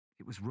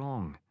It was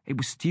wrong. It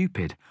was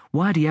stupid.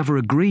 Why had he ever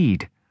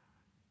agreed?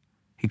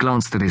 He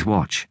glanced at his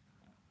watch.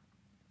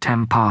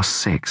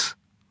 6:10.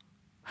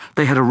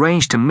 They had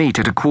arranged to meet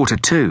at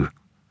 1:45.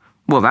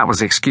 Well, that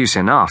was excuse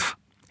enough.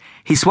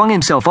 He swung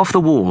himself off the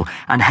wall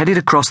and headed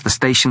across the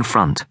station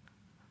front.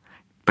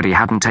 But he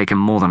hadn't taken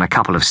more than a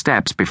couple of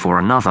steps before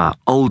another,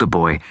 older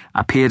boy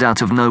appeared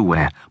out of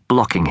nowhere,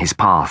 blocking his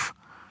path.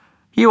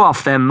 "You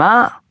off then,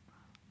 Matt?"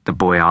 the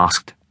boy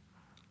asked.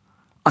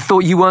 "I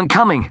thought you weren't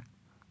coming,"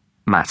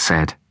 Matt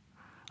said.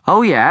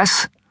 "Oh,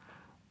 yes?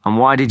 And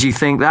why did you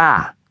think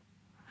that?"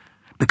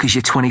 "Because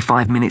you're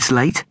 25 minutes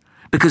late?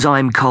 Because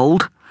I'm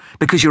cold?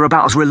 Because you're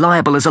about as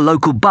reliable as a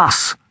local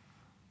bus?"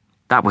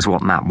 That was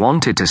what Matt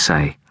wanted to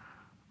say,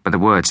 but the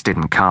words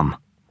didn't come.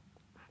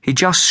 He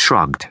just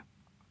shrugged.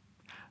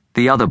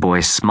 The other boy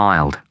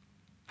smiled.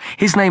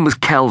 His name was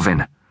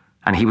Kelvin,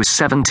 and he was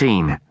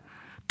 17,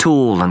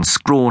 tall and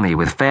scrawny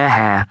with fair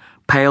hair,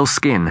 pale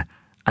skin,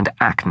 and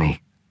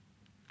acne.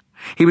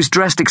 He was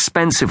dressed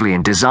expensively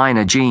in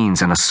designer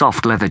jeans and a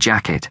soft leather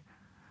jacket.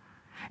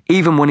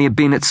 Even when he had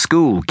been at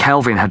school,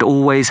 Kelvin had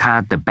always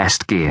had the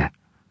best gear.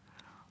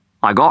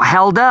 "I got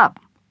held up,"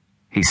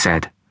 he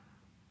said.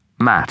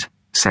 Matt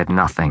said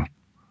nothing.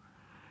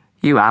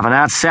 "You haven't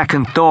had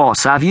second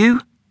thoughts, have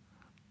you?"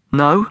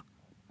 "No."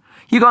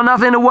 "You got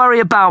nothing to worry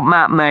about,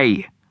 Matt,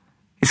 mate.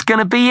 It's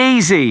gonna be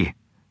easy.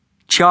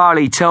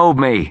 Charlie told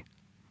me."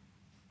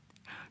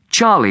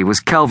 Charlie was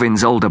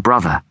Kelvin's older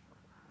brother.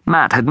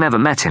 Matt had never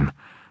met him,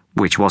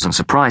 which wasn't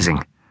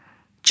surprising.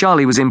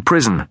 Charlie was in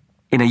prison,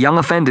 in a young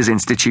offenders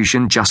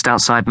institution just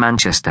outside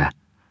Manchester.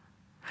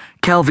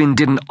 Kelvin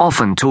didn't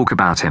often talk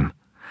about him,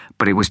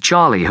 but it was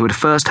Charlie who had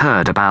first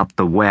heard about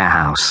the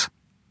warehouse.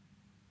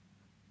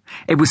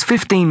 It was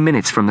 15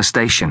 minutes from the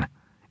station,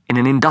 in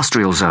an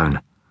industrial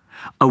zone,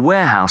 a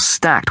warehouse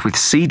stacked with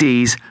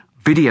CDs,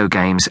 video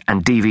games,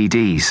 and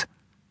DVDs.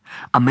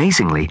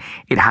 Amazingly,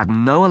 it had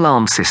no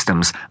alarm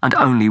systems and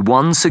only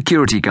one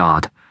security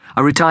guard,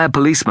 a retired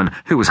policeman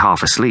who was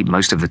half asleep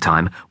most of the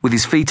time, with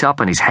his feet up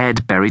and his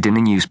head buried in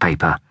a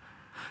newspaper.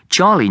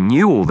 Charlie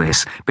knew all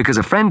this because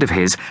a friend of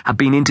his had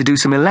been in to do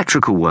some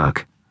electrical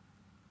work.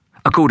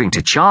 According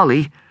to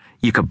Charlie,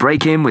 you could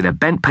break in with a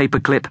bent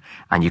paperclip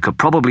and you could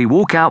probably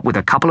walk out with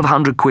a couple of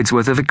 £100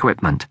 worth of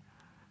equipment.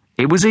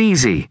 It was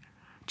easy,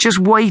 just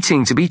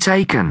waiting to be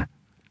taken.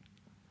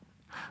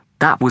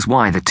 That was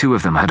why the two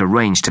of them had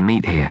arranged to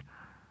meet here.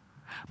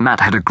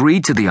 Matt had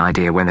agreed to the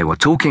idea when they were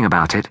talking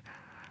about it,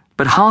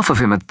 but half of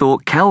him had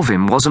thought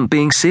Kelvin wasn't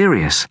being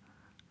serious.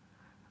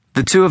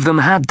 The two of them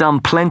had done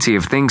plenty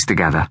of things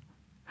together.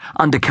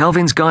 Under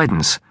Kelvin's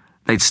guidance,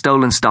 they'd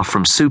stolen stuff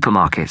from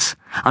supermarkets,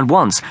 and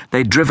once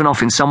they'd driven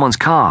off in someone's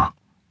car.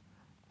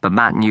 But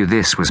Matt knew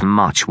this was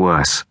much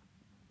worse.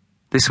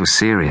 This was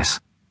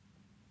serious.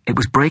 It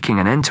was breaking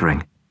and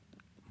entering.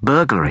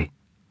 Burglary.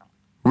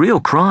 Real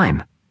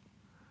crime.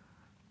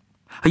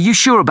 "Are you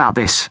sure about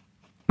this?"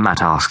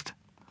 Matt asked.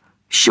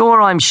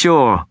 "Sure, I'm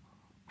sure.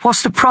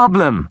 What's the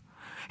problem?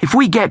 If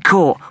we get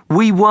caught,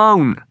 we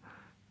won't.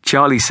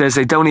 Charlie says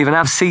they don't even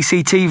have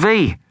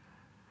CCTV.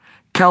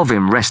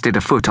 Kelvin rested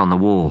a foot on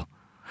the wall.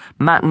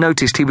 Matt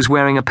noticed he was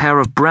wearing a pair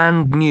of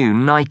brand new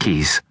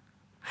Nikes.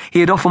 He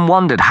had often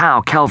wondered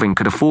how Kelvin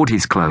could afford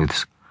his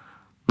clothes.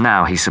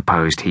 Now he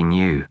supposed he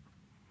knew.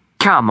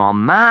 "Come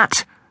on,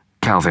 Matt,"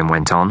 Kelvin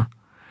went on.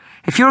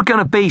 "If you're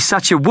going to be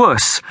such a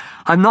wuss,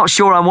 I'm not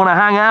sure I want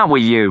to hang out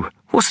with you.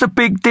 What's the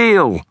big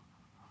deal?"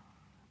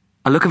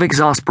 A look of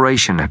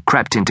exasperation had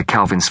crept into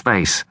Kelvin's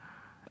face,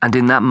 and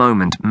in that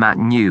moment Matt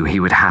knew he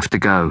would have to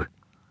go.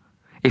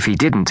 If he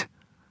didn't,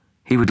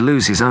 he would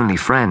lose his only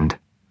friend.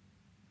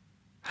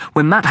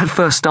 When Matt had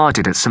first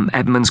started at St.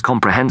 Edmund's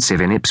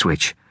Comprehensive in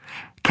Ipswich,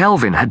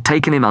 Kelvin had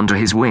taken him under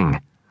his wing.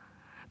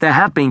 There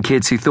had been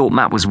kids who thought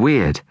Matt was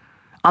weird.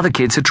 Other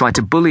kids had tried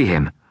to bully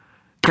him.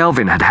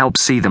 Kelvin had helped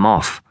see them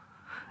off.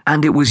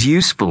 And it was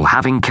useful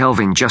having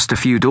Kelvin just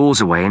a few doors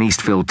away in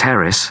Eastfield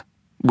Terrace,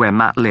 where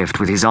Matt lived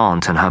with his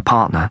aunt and her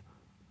partner.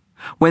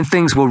 When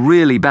things were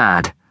really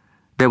bad,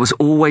 there was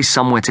always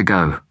somewhere to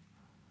go.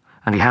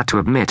 And he had to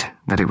admit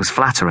that it was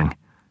flattering,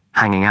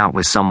 hanging out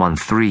with someone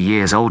 3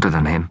 years older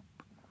than him.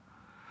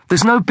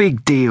 "There's no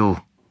big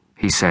deal,"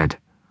 he said.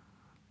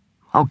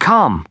 "I'll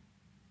come."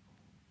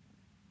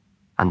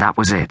 And that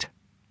was it.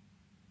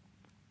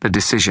 The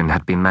decision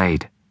had been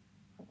made.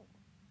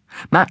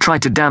 Matt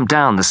tried to damp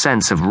down the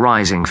sense of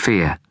rising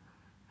fear.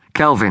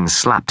 Kelvin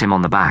slapped him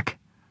on the back.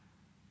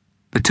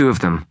 The two of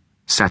them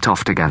set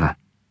off together.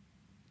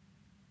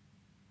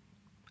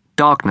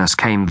 Darkness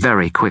came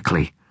very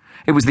quickly.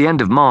 It was the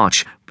end of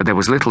March, but there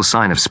was little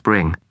sign of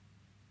spring.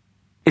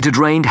 It had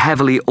rained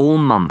heavily all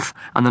month,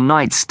 and the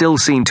night still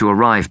seemed to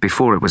arrive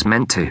before it was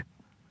meant to.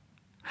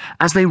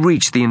 As they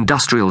reached the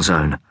industrial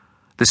zone,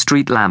 the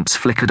street lamps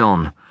flickered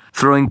on,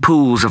 throwing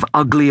pools of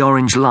ugly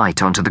orange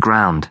light onto the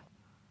ground.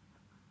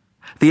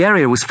 The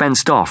area was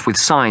fenced off with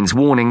signs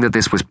warning that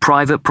this was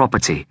private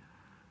property,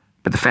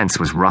 but the fence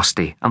was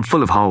rusty and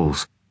full of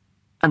holes,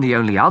 and the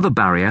only other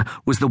barrier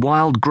was the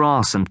wild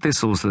grass and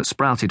thistles that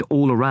sprouted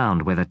all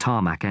around where the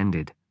tarmac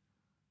ended.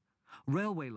 Railway